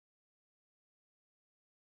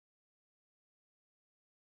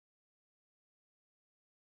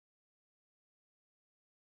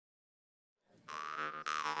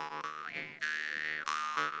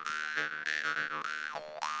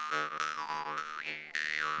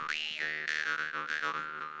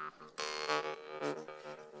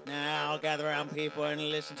Now gather around, people, and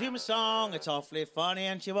listen to my song. It's awfully funny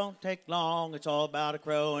and she won't take long. It's all about a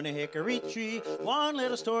crow and a hickory tree. One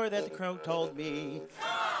little story that the crow told me.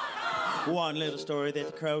 One little story that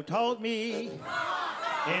the crow told me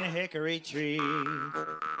in a hickory tree.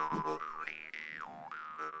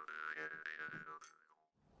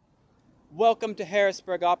 Welcome to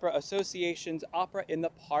Harrisburg Opera Association's Opera in the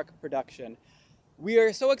Park production. We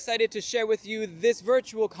are so excited to share with you this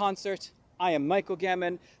virtual concert. I am Michael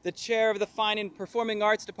Gamon, the chair of the Fine and Performing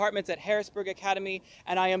Arts departments at Harrisburg Academy,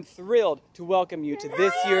 and I am thrilled to welcome you to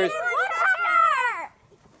this year's...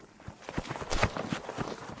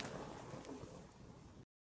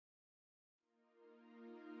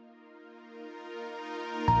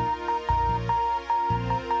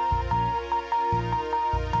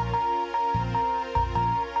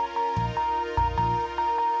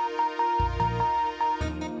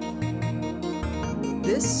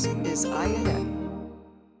 This is INN.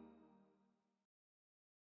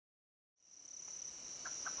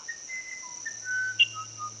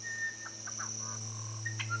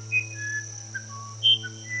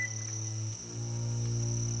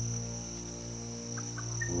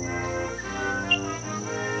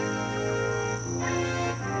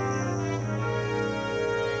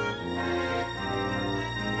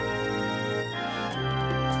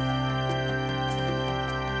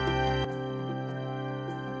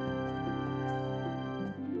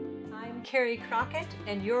 Carrie Crockett,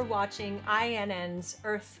 and you're watching INN's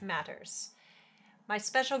Earth Matters. My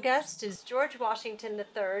special guest is George Washington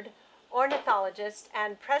III, ornithologist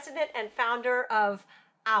and president and founder of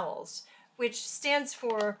OWLS, which stands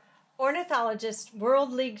for Ornithologist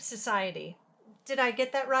World League Society. Did I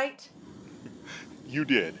get that right? You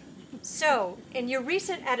did. So, in your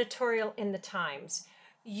recent editorial in the Times,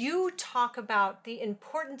 you talk about the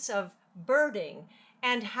importance of birding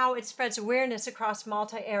and how it spreads awareness across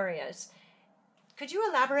multi-areas. Could you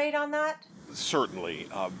elaborate on that? Certainly.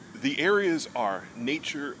 The areas are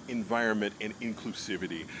nature, environment, and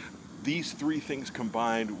inclusivity. These three things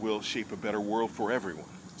combined will shape a better world for everyone.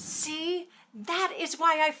 See? That is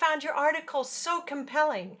why I found your article so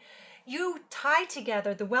compelling. You tie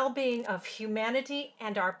together the well-being of humanity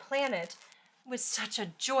and our planet with such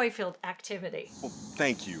a joy-filled activity. Well,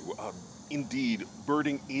 thank you. Indeed,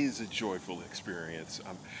 birding is a joyful experience.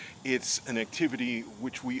 It's an activity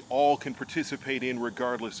which we all can participate in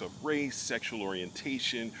regardless of race, sexual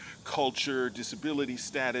orientation, culture, disability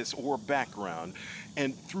status, or background.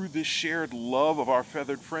 And through this shared love of our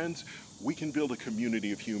feathered friends, we can build a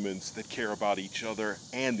community of humans that care about each other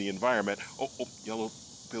and the environment. Oh,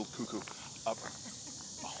 yellow-billed cuckoo.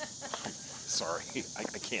 Sorry, I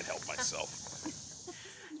can't help myself.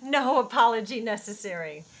 No apology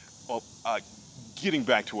necessary. Well, getting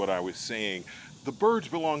back to what I was saying, the birds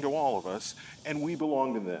belong to all of us, and we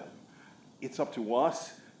belong to them. It's up to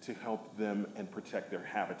us to help them and protect their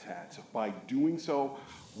habitats. By doing so,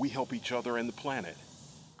 we help each other and the planet.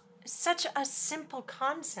 Such a simple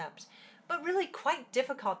concept, but really quite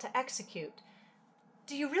difficult to execute.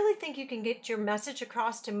 Do you really think you can get your message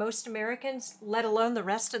across to most Americans, let alone the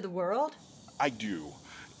rest of the world? I do.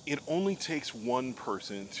 It only takes one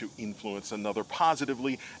person to influence another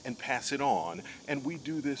positively and pass it on, and we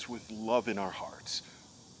do this with love in our hearts.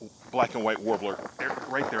 Black and white warbler,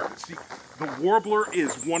 right there. See, the warbler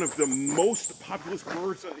is one of the most populous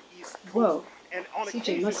birds on the East Coast. Whoa, and on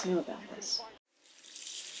CJ must know about this.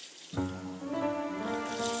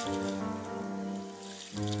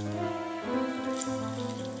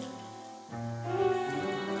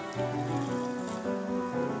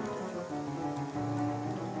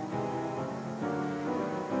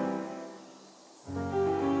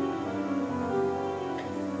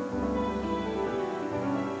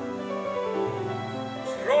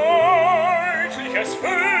 Freundliches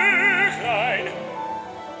Vöglein,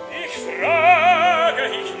 ich frage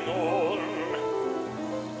dich nun,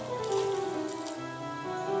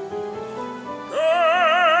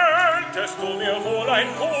 könntest du mir wohl ein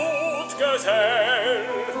Gutgesell?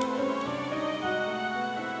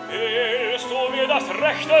 Willst du mir das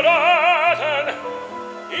Rechte raten?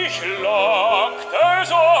 Ich lockte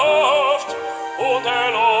so oft und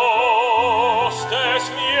erlost es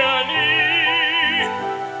mir nie.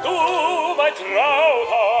 Du, mein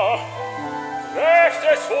Trauter, treffst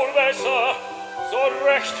es wohl besser, so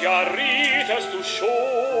recht ja rietest du schon.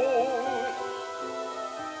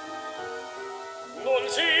 Nun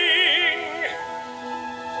sing,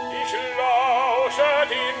 ich lausche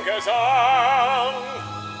dem Gesang.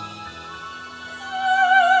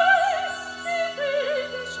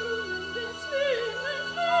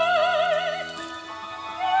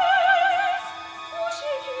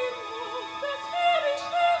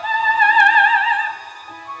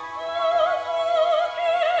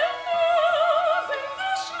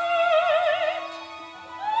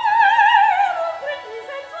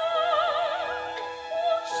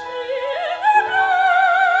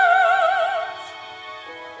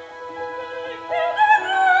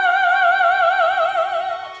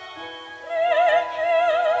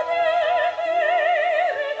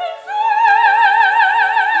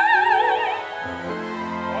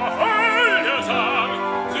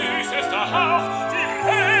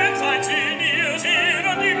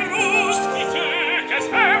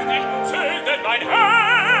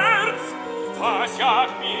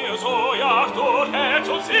 mir so jagt durch Herz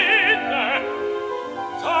und Sinne.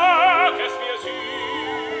 Sag es mir,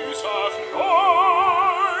 süßer Freund.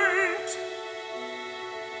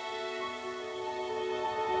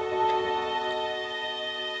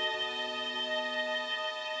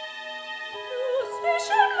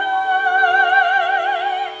 Lustige Leid,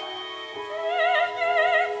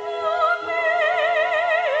 ferne von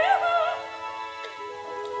mir.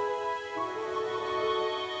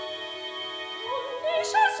 Und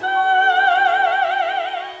ich es war,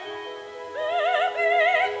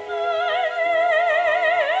 bewegt mein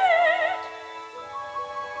Lied.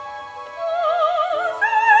 Wo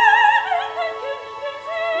seinen Denken den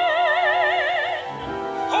Sinn?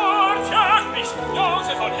 Fort jagt mich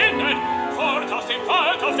Josef von hinten, fort aus dem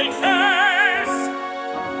Wald auf den Fels.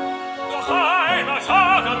 Noch einmal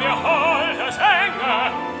sage mir holdes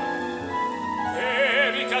Engel,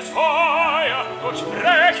 wer wird das Feuer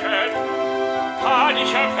durchbrechen, kann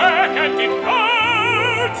ich erwecken den Blut.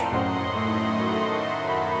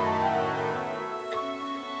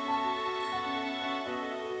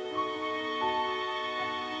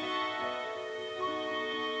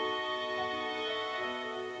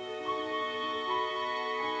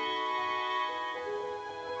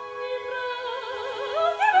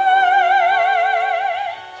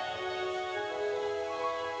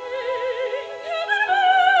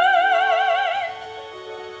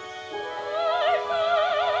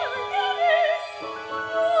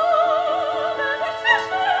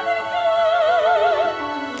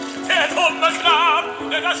 Der dumme Sklav,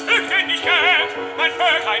 der das Vöglein nicht kennt, mein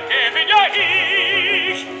Vöglein, der bin ja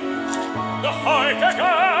ich. Doch heute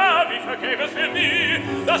gab ich vergebens für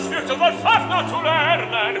nie, das Vöglein wohl Pfaffner zu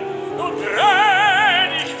lernen. Nun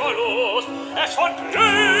renn ich vor Lust, es von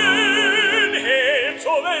grün her zu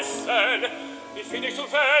wissen. Wie find ich zum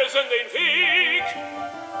Felsen den Weg?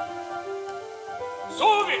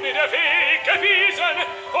 So wird mir der Weg gewiesen,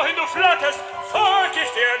 wohin du flatterst, folg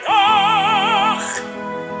ich dir nach.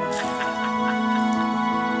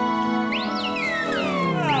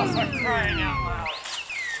 Oh, for crying out loud.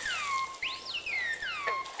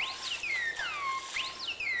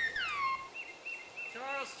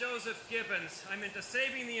 Charles Joseph Gibbons. I'm into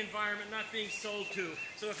saving the environment, not being sold to.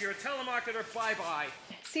 So if you're a telemarketer, bye-bye.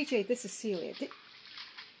 CJ, this is Celia.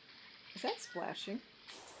 Is that splashing?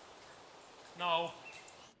 No.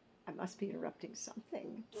 I must be interrupting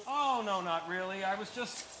something. Oh, no, not really. I was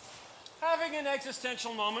just having an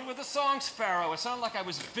existential moment with the song Sparrow. It sounded like I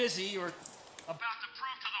was busy or about to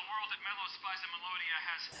prove to the world that Mellow Spice and Melodia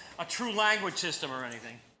has a true language system or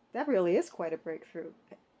anything. That really is quite a breakthrough.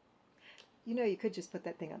 You know, you could just put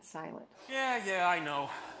that thing on silent. Yeah, I know.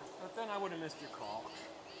 But then I would have missed your call.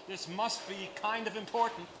 This must be kind of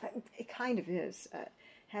important. It kind of is.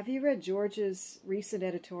 Have you read George's recent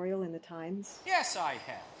editorial in the Times? Yes, I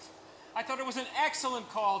have. I thought it was an excellent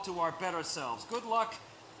call to our better selves. Good luck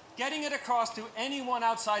getting it across to anyone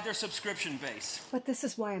outside their subscription base. But this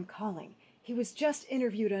is why I'm calling. He was just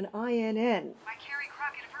interviewed on INN. By Carrie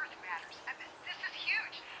Crockett of Earth Matters. This is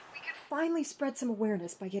huge. We could Finally spread some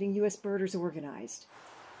awareness by getting U.S. birders organized.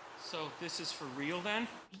 So this is for real then?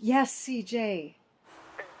 Yes, CJ.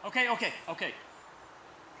 Okay.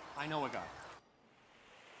 I know a guy.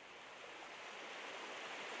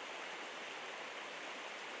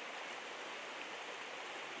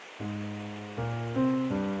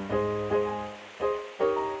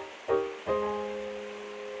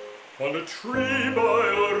 On a tree by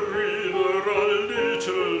a river, a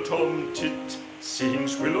little tom-tit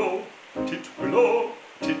sings willow, tit willow,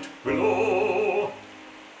 tit willow.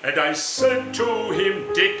 And I said to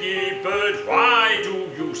him, Dicky bird, why do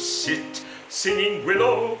you sit singing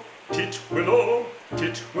willow, tit willow,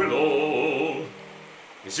 tit willow?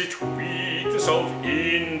 Is it weakness of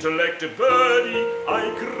intellect, birdie,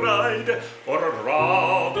 I cried, or a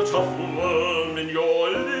rather tough worm in your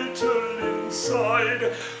little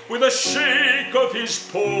inside? With a shake of his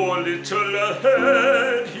poor little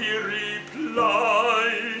head, he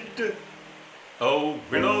replied, oh,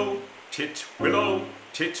 willow, tit willow,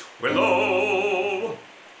 tit willow.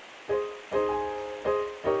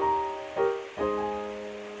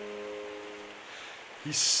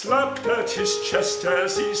 He slapped at his chest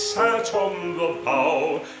as he sat on the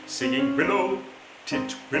bough, singing willow,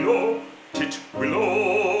 tit willow, tit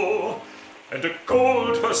willow. And a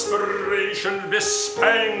cold perspiration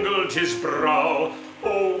bespangled his brow.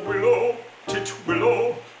 Oh, willow, tit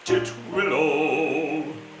willow, tit willow.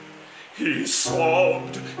 He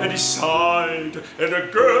sobbed and he sighed, and a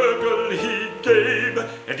gurgle he gave,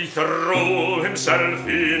 and he threw himself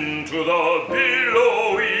into the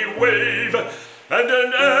billowy wave. and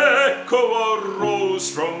an echo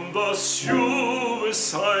arose from the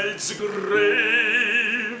suicide's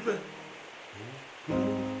grave.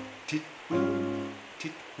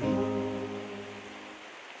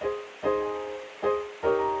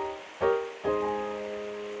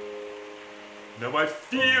 Now I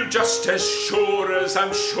feel just as sure as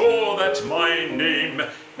I'm sure that my name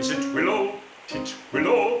isn't Willow,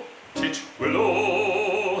 Titwillow,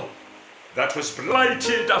 Titwillow. That was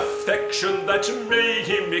blighted affection that made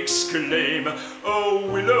him exclaim, oh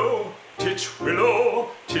Willow, Titwillow,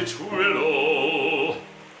 Titwillow.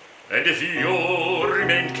 And if you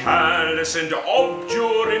remain callous and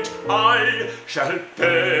obdurate, I shall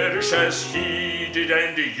perish as he did,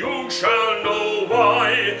 and you shall know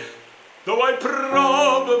why. Though I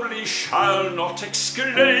probably shall not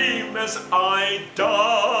exclaim as I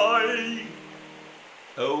die.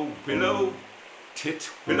 Oh Willow,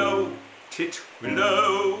 Titwillow,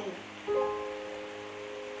 Titwillow.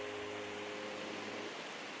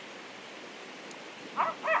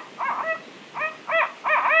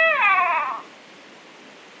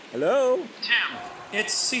 Hello? Tim,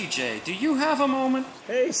 it's CJ. Do you have a moment?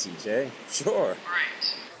 Hey, CJ. Sure. Great.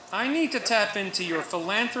 I need to tap into your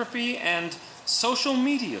philanthropy and social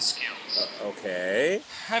media skills. Okay.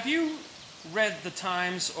 Have you read the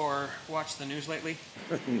Times or watched the news lately?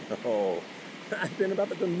 No. I've been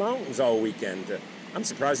up at the mountains all weekend. I'm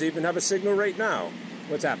surprised they even have a signal right now.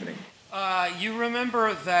 What's happening? You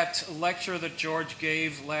remember that lecture that George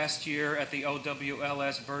gave last year at the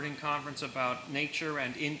OWLS birding conference about nature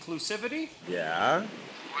and inclusivity? Yeah?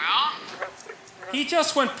 Well? He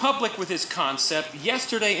just went public with his concept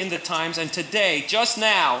yesterday in the Times and today, just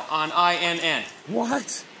now, on INN.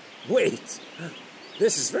 What? Wait.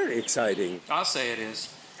 This is very exciting. I'll say it is.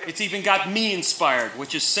 It's even got me inspired,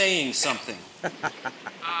 which is saying something.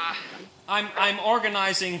 I'm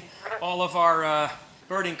organizing all of our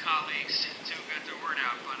birding colleagues to get the word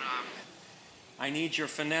out, but I need your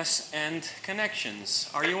finesse and connections.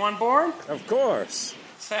 Are you on board? Of course.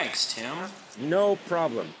 Thanks, Tim. No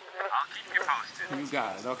problem. I'll keep you posted. You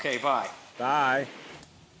got it. Okay, bye. Bye.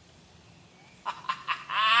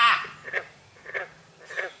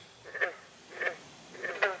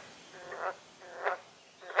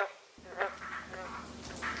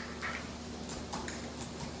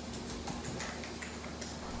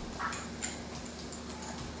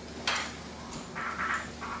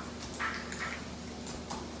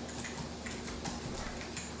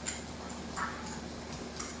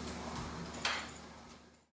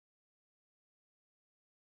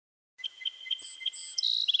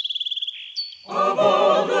 Of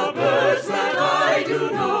all the birds that I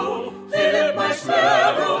do know, Philip my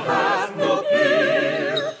sparrow hath no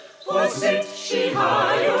peer. For sit she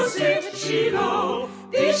high or sit she low,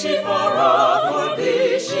 be she far off or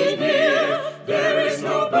be she near, there is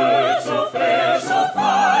no bird so fair, so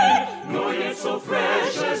fine, nor yet so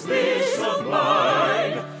fresh as this of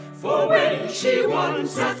mine. For when she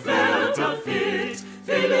once hath felt a fit,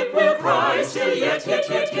 Philip will cry still yet.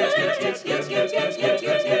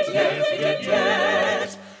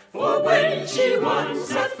 For when she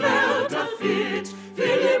once hath felt a fit,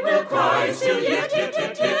 Philip will cry still yet.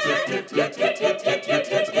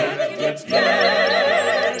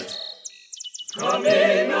 Come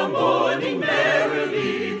in a morning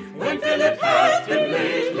merrily, when Philip hath been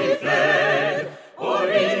lately fed, or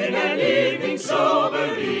in an evening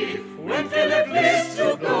soberly, when Philip lists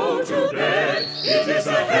to go to bed. It is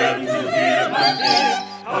a heaven to hear my fit,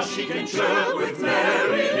 how she can chirp with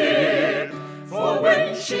merry lip. For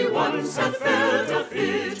when she once hath felt a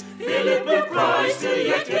fit, Philip will cry still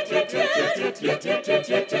yet.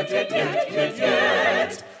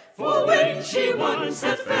 For when she once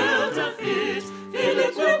hath felt a fit,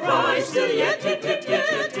 Philip will cry still yet.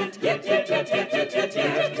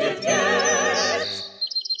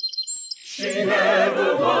 She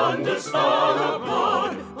never wanders far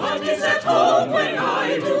abroad, but is at home when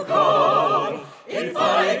I do call. If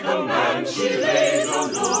I command, she lays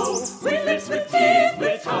on low, with lips, with teeth,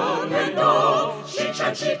 with tongue and all. She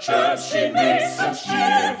chants, she chirps, she makes such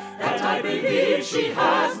cheer, that I believe she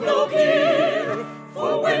has no peer.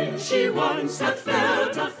 For when she once hath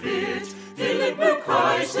felt a fit, Philip will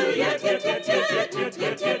cry still yet.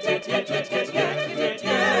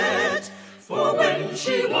 For when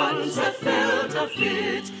she once hath felt a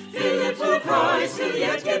fit, Philip will cry still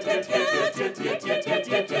yet.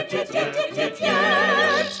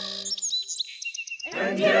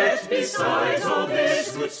 And yet, besides all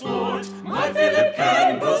this good sport, my Philip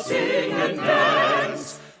can both sing and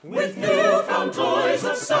dance. With new-found toys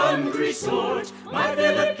of sundry sort, my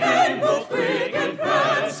Philip can both prig and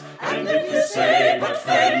prance. And if you say, but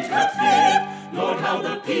friend hath Philip, nor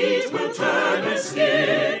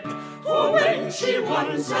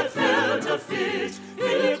once had felt a fit,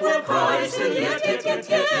 Philip will cry still yet.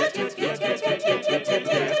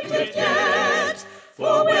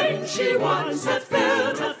 For when she once had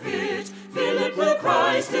felt a fit, Philip will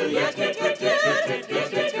cry still yet.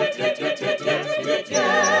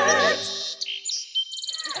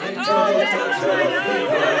 And don't he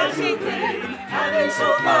went to blame, having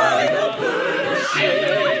so fine a bird as she,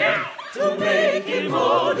 to make him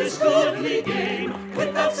all this goodly game,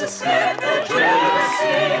 without suspect or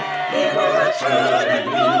jealousy. He were a Chüen and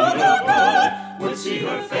knew no good, would see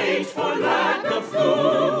her fate for lack of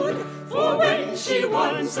food. For when she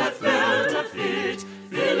once had felt a fit,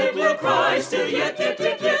 Philip will cry still yet.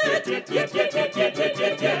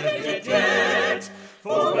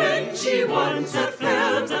 For when she once had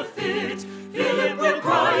felt a fit, Philip will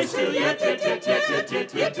cry still yet.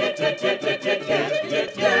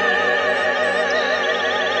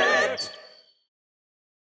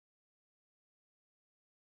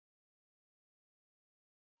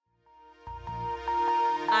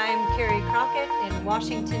 I'm Carrie Crockett in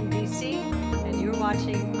Washington, D.C., and you're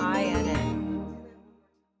watching INN.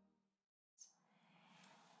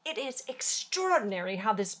 It is extraordinary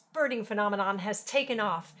how this birding phenomenon has taken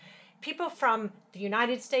off. People from the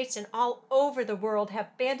United States and all over the world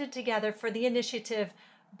have banded together for the initiative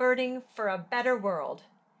Birding for a Better World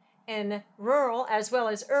in rural as well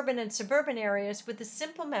as urban and suburban areas, with the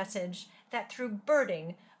simple message that through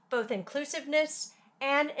birding, both inclusiveness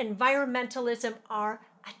and environmentalism are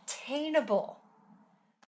attainable.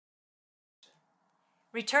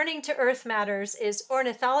 Returning to Earth Matters is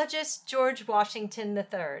ornithologist George Washington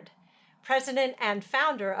III, president and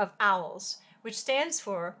founder of OWLS, which stands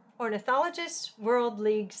for Ornithologists World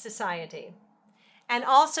League Society. And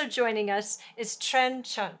also joining us is Chen.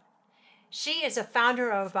 She is a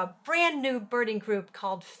founder of a brand new birding group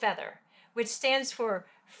called Feather, which stands for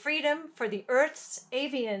Freedom for the Earth's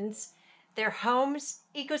Avians, Their Homes,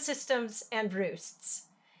 Ecosystems, and Roosts.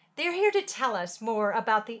 They're here to tell us more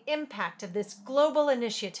about the impact of this global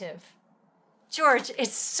initiative. George,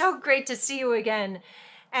 it's so great to see you again,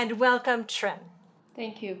 and welcome, Chen.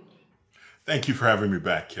 Thank you. Thank you for having me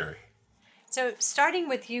back, Carrie. So, starting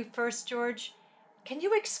with you first, George, can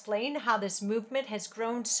you explain how this movement has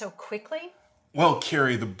grown so quickly? Well,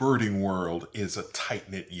 Carrie, the birding world is a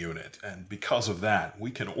tight-knit unit, and because of that,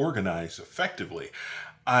 we can organize effectively.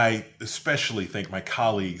 I especially thank my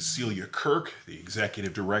colleague Celia Kirk, the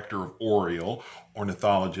executive director of Oriole,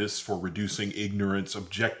 ornithologists for reducing ignorance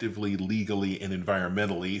objectively, legally, and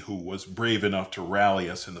environmentally, who was brave enough to rally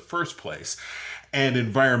us in the first place, and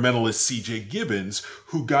environmentalist C.J. Gibbons,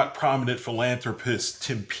 who got prominent philanthropist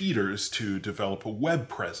Tim Peters to develop a web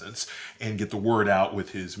presence and get the word out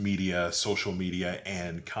with his media, social media,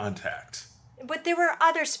 and contacts. But there were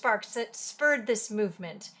other sparks that spurred this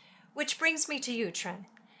movement, which brings me to you, Chen.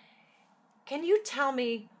 Can you tell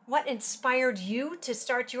me what inspired you to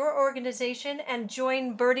start your organization and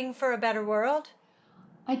join Birding for a Better World?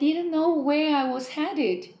 I didn't know where I was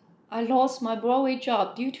headed. I lost my Broadway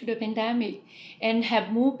job due to the pandemic and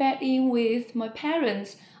have moved back in with my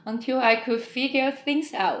parents until I could figure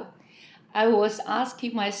things out. I was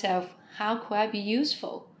asking myself, how could I be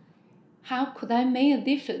useful? How could I make a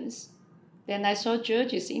difference? Then I saw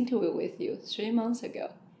George's interview with you 3 months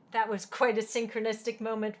ago. That was quite a synchronistic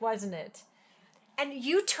moment, wasn't it? And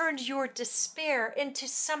you turned your despair into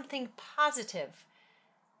something positive.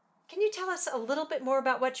 Can you tell us a little bit more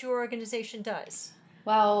about what your organization does?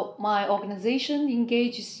 Well, my organization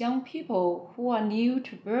engages young people who are new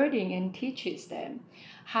to birding and teaches them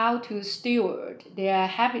how to steward their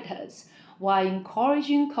habitats while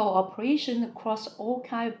encouraging cooperation across all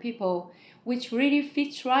kinds of people, which really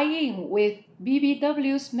fits right in with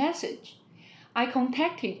BBW's message. I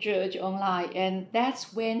contacted George online, and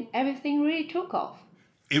that's when everything really took off.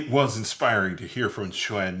 It was inspiring to hear from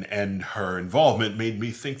Chüen, and her involvement made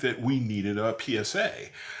me think that we needed a PSA,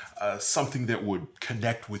 something that would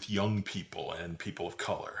connect with young people and people of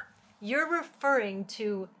color. You're referring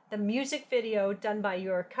to the music video done by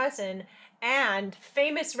your cousin and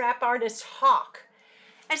famous rap artist Hawk.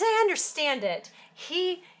 As I understand it,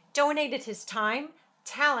 he donated his time,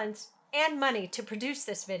 talents, and money to produce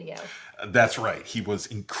this video. That's right. He was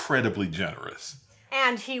incredibly generous.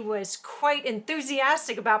 And he was quite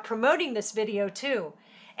enthusiastic about promoting this video too.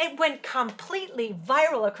 It went completely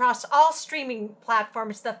viral across all streaming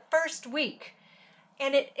platforms the first week,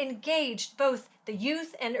 and it engaged both the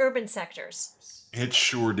youth and urban sectors. It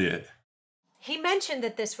sure did. He mentioned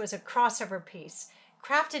that this was a crossover piece,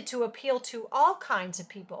 crafted to appeal to all kinds of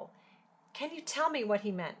people. Can you tell me what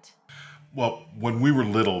he meant? Well, when we were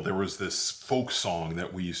little, there was this folk song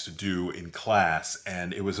that we used to do in class,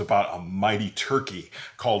 and it was about a mighty turkey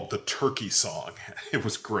called the Turkey Song. It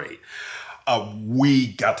was great.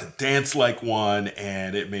 We got to dance like one,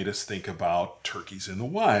 and it made us think about turkeys in the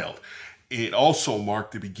wild. It also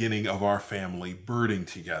marked the beginning of our family birding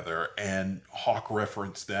together, and Hawk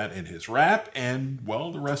referenced that in his rap, and,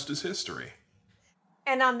 well, the rest is history.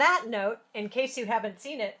 And on that note, in case you haven't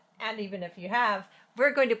seen it, and even if you have,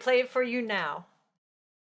 we're going to play it for you now.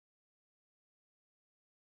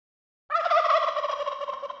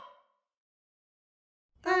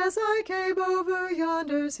 As I came over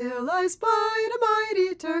yonder's hill, I spied a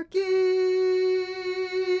mighty turkey.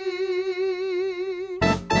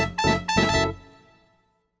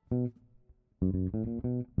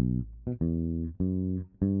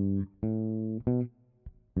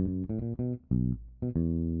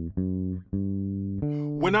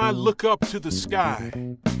 When I look up to the sky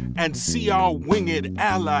and see our winged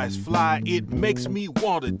allies fly, it makes me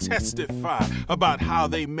want to testify about how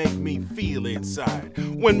they make me feel inside.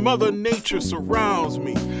 When Mother Nature surrounds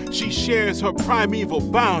me, she shares her primeval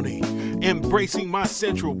bounty, embracing my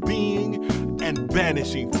central being and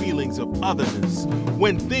banishing feelings of otherness.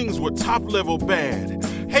 When things were top-level bad,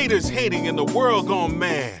 haters hating and the world gone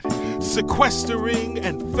mad, sequestering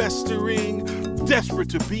and festering, desperate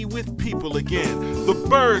to be with people again, the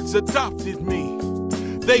birds adopted me.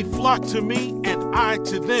 They flocked to me and I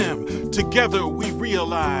to them. Together we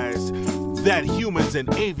realized that humans and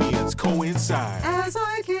avians coincide. As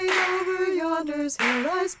I came over yonder's hill,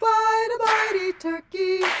 I spied a mighty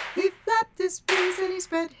turkey. He flapped his wings and he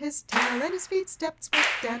spread his tail, and his feet stepped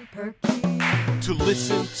swift and perky. To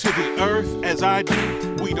listen to the earth as I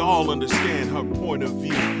do, we'd all understand her point of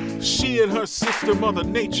view. She and her sister Mother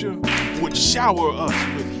Nature would shower us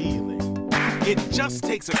with healing. It just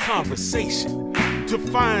takes a conversation to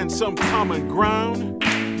find some common ground,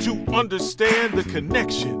 to understand the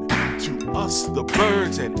connection to us, the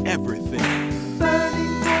birds, and everything.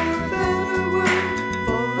 Burning for a better world,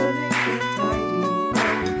 folding and tidy.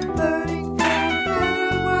 Burning for a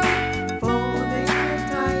better world, folding and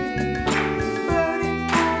tidy. Burning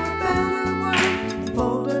for a better world,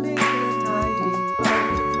 folding and tidy.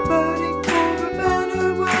 Burning for a better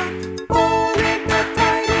world, folding and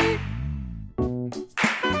tidy.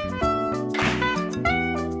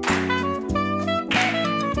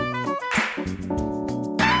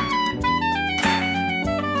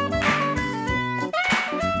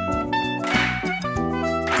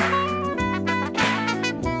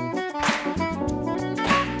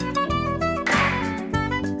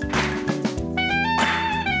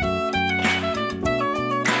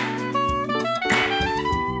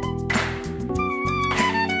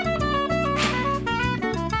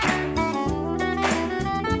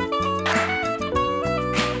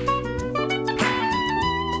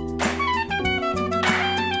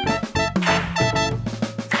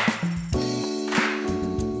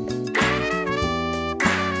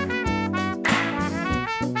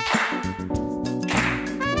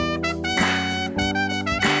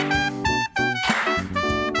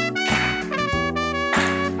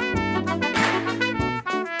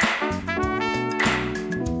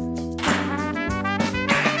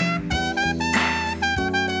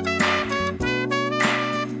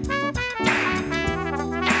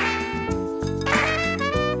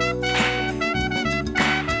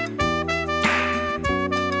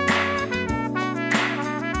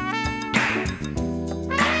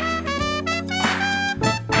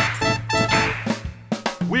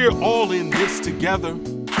 We're all in this together.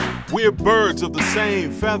 We're birds of the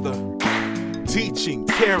same feather, teaching,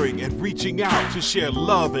 caring, and reaching out to share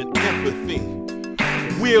love and empathy.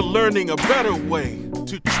 We're learning a better way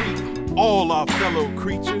to treat all our fellow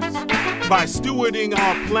creatures. By stewarding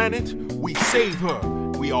our planet, we save her.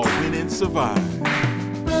 We all win and survive.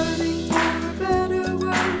 Burning for a better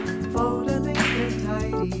world, folding and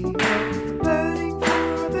tidy. Burning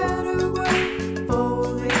for a better world,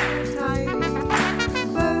 folding and tidy.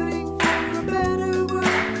 Burning for a better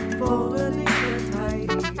world, folding and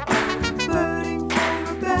tidy. Burning for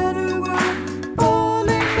a better world,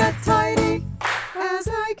 folding and tidy. As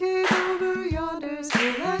I came over yonder's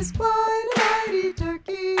hill, I spied a mighty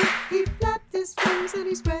turkey. He flapped his wings and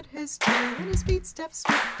he spread his tail, and his feet stepped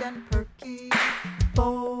swift and perky.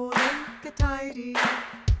 Fold-a-tidy,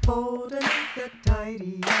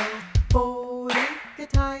 fold-a-tidy,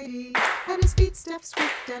 fold-a-tidy, and his feet stepped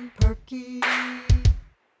swift and perky.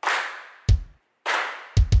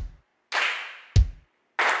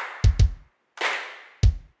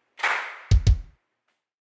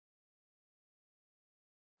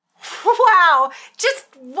 Wow! Just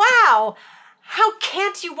wow! How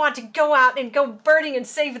can't you want to go out and go birding and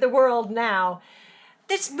save the world now?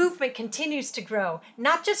 This movement continues to grow,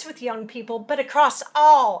 not just with young people, but across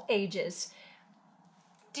all ages.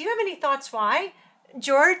 Do you have any thoughts why?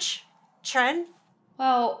 George? Chen?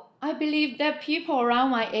 Well, I believe that people around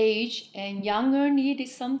my age and younger needed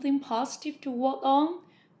something positive to work on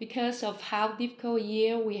because of how difficult a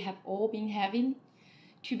year we have all been having.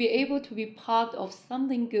 To be able to be part of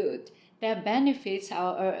something good that benefits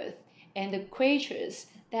our Earth and the creatures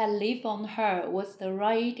that live on her was the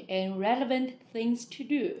right and relevant things to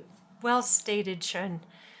do. Well stated, Chen.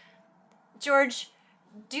 George,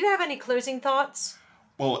 do you have any closing thoughts?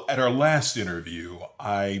 Well, at our last interview,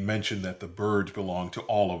 I mentioned that the birds belong to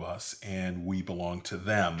all of us and we belong to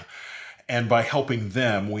them. And by helping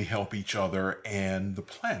them, we help each other and the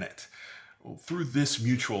planet. Well, through this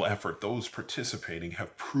mutual effort, those participating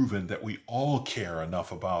have proven that we all care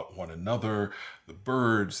enough about one another, the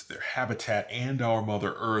birds, their habitat, and our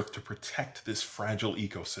Mother Earth to protect this fragile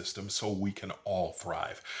ecosystem so we can all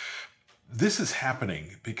thrive. This is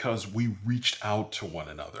happening because we reached out to one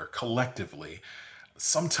another collectively,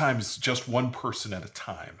 sometimes just one person at a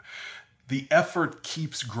time. The effort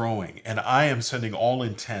keeps growing, and I am sending all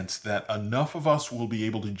intents that enough of us will be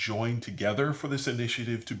able to join together for this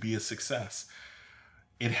initiative to be a success.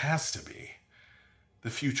 It has to be. The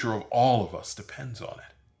future of all of us depends on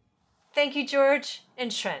it. Thank you, George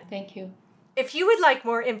and Chen. Thank you. If you would like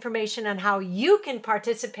more information on how you can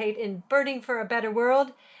participate in Birding for a Better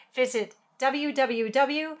World, visit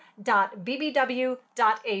www.bbw.avian.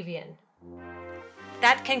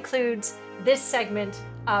 That concludes this segment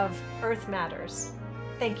of Earth Matters.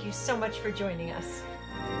 Thank you so much for joining us.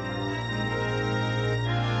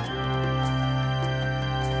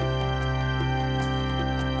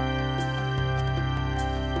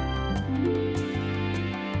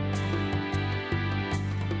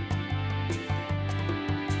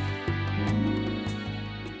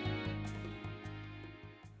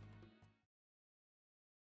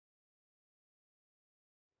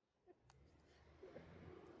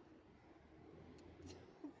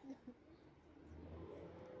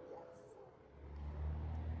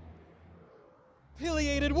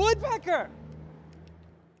 Pileated woodpecker!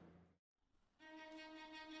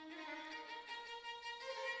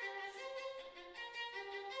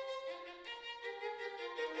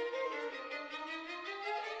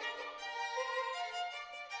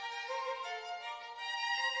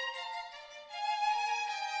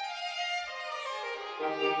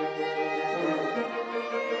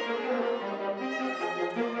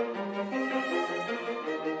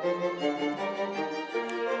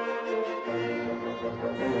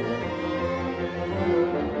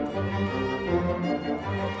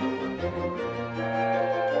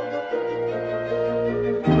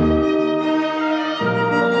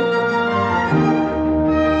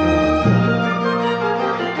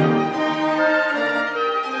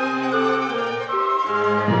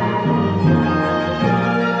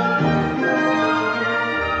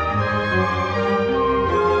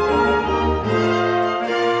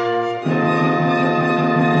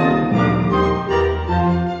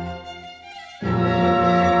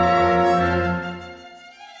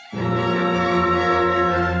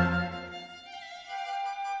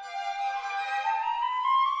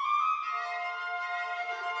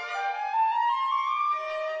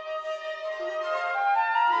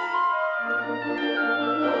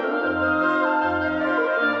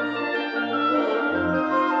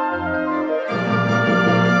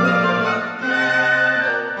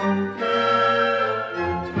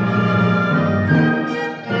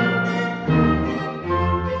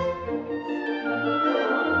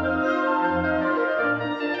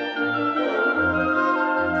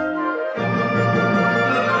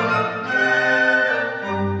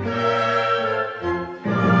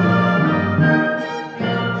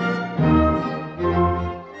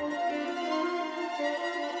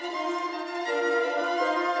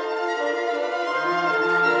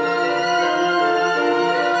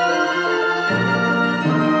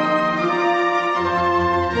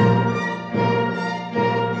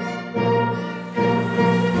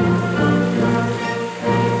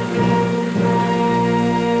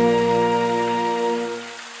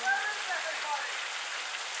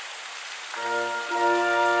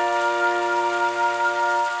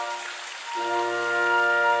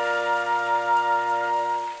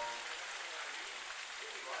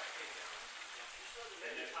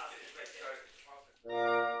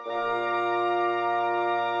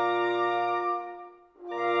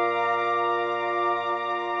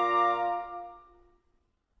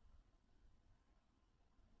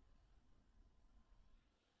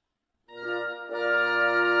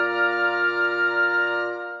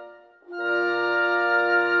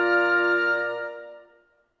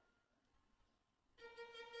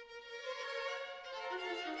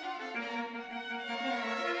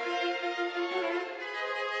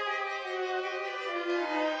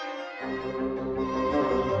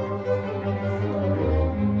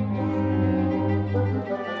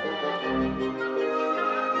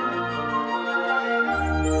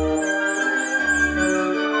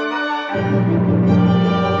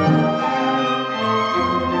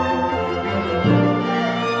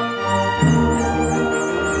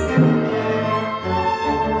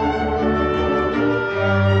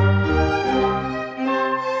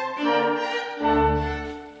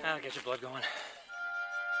 Get your blood going.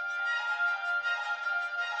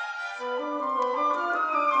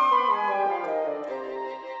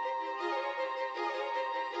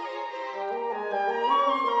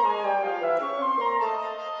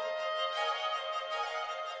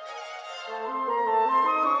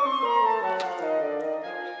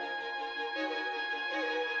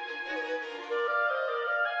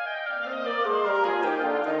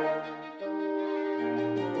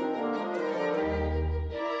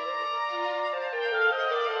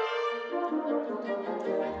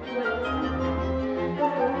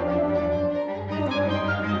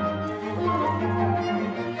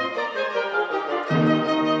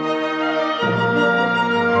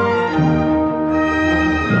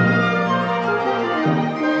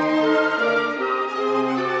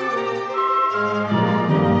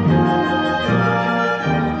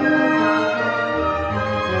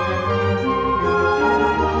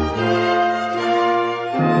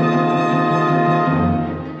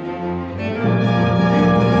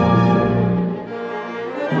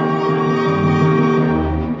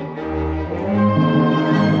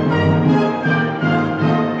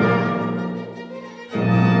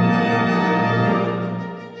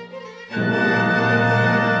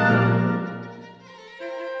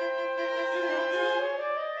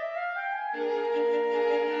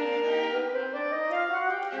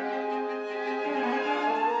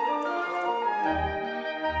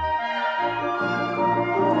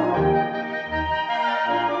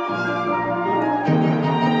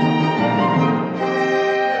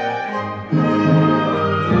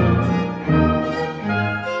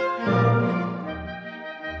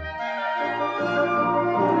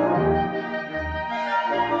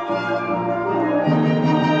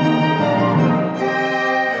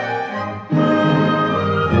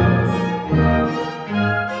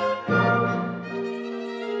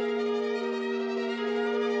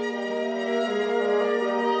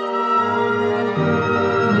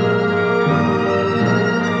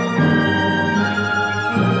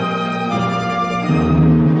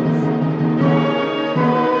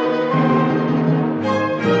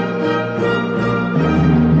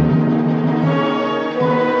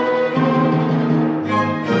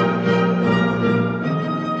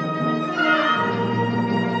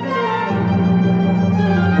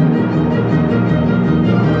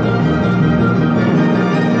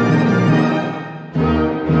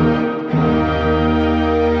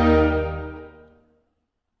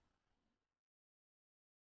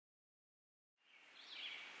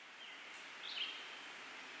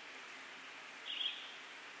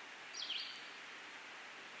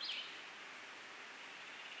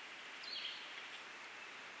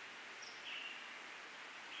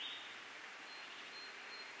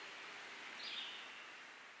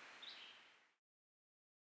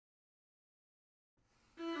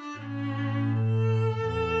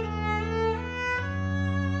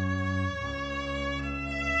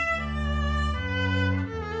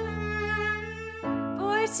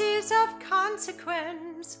 Voices of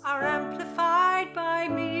consequence are amplified by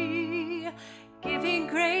me. Giving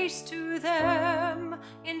grace to them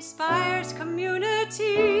inspires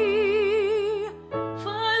community.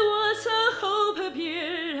 For was a hope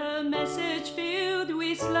appear, a message filled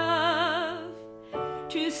with love.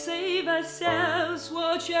 To save ourselves,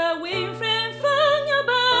 watch a wing friend from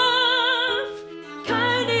above.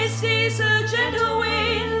 Kindness is a gentle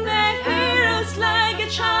wind that heals like a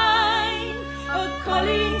chime, a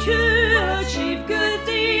calling to achieve good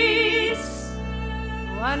deeds,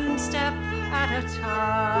 one step at a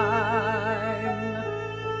time.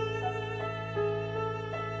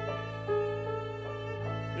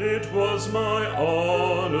 It was my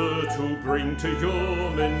honor to bring to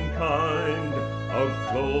humankind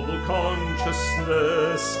a global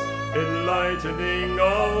consciousness, enlightening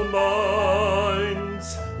our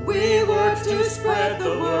minds. We work to spread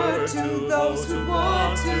the word to those who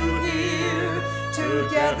want to hear.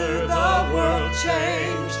 Together the world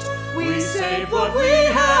changed. We save what we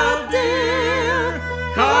have dear.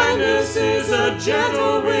 Kindness is a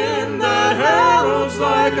gentle wind that heralds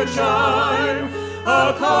like a chime,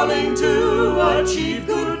 a calling to achieve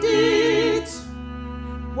good deeds,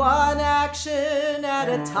 one action at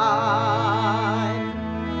a time.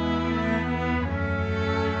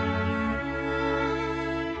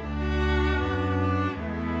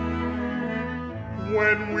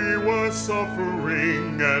 When we were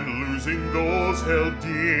suffering and losing those held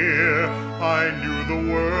dear. I knew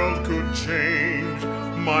the world could change.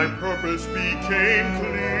 My purpose became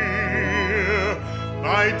clear.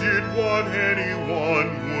 I did what anyone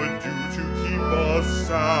would do to keep us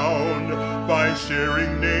sound. By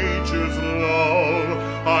sharing nature's love,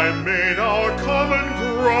 I made our common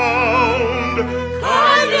ground.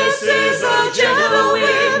 Kindness is a gentle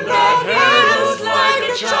wind that handles like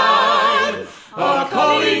a chime, a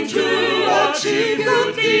calling to achieve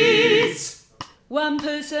good deeds. One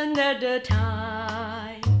person at a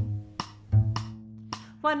time.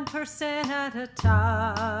 One person at a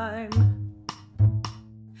time.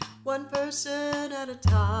 One person at a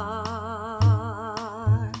time.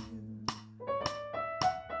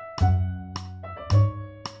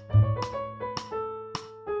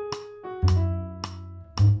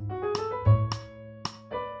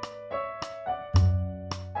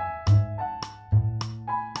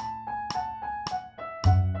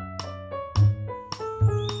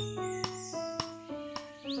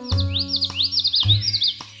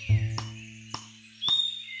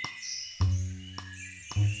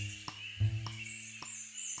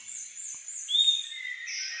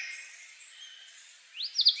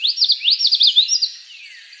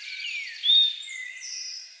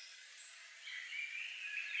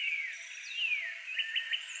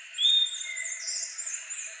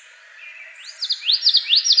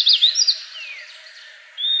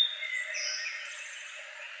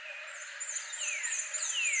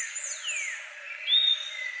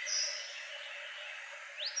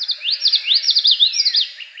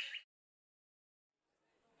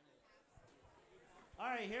 All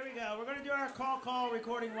right, here we go. We're going to do our call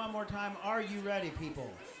recording one more time. Are you ready, people?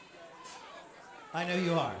 I know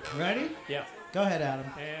you are. Ready? Yeah. Go ahead, Adam.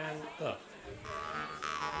 And up.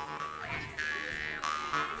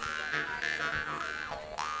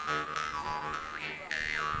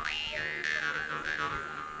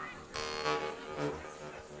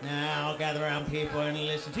 Now gather around, people, and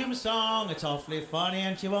listen to my song. It's awfully funny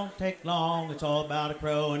and she won't take long. It's all about a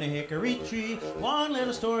crow and a hickory tree. One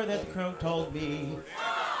little story that the crow told me.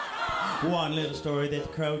 One little story that the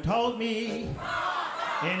crow told me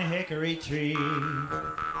in a hickory tree.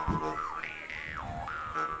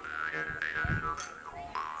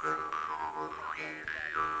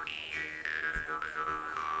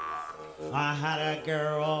 I had a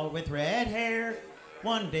girl with red hair.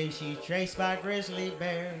 One day she's chased by a grizzly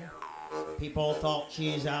bear. People thought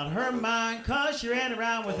she's out of her mind 'cause she ran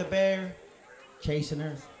around with a bear chasing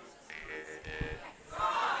her.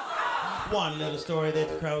 One little story that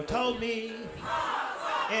the crow told me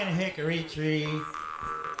in a hickory tree.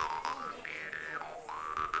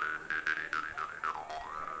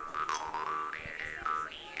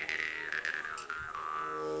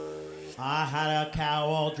 I had a cow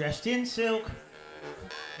all dressed in silk.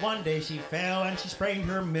 One day she fell and she sprained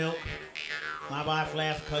her milk. My wife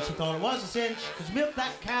laughed 'cause she thought it was a cinch, 'cause she milked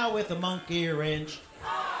that cow with a monkey wrench.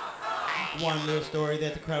 One little story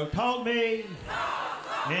that the crow told me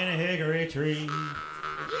in a hickory tree.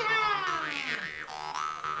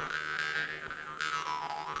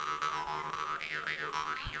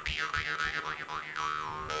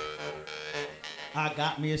 I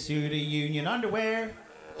got me a suit of union underwear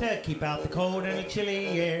to keep out the cold and the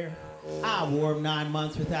chilly air. I wore them 9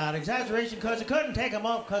 months without exaggeration 'cause I couldn't take them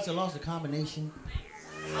off 'cause I lost the combination.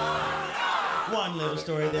 One little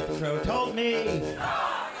story that the crow told me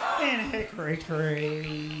in a hickory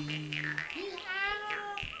tree.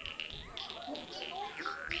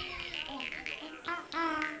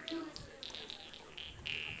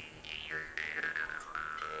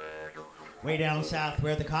 Way down south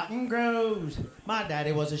where the cotton grows, my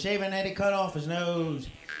daddy was a shaving and he cut off his nose.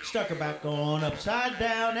 Stuck her back on upside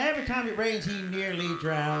down. Every time it rains, he nearly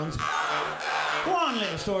drowns. One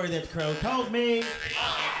little story that the crow told me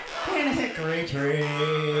in a hickory tree.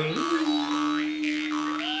 Yay!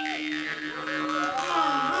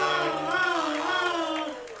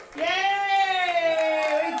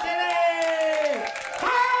 We did it!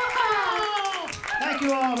 Thank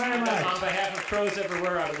you all very much. On behalf of crows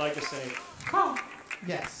everywhere, I would like to say,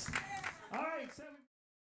 yes.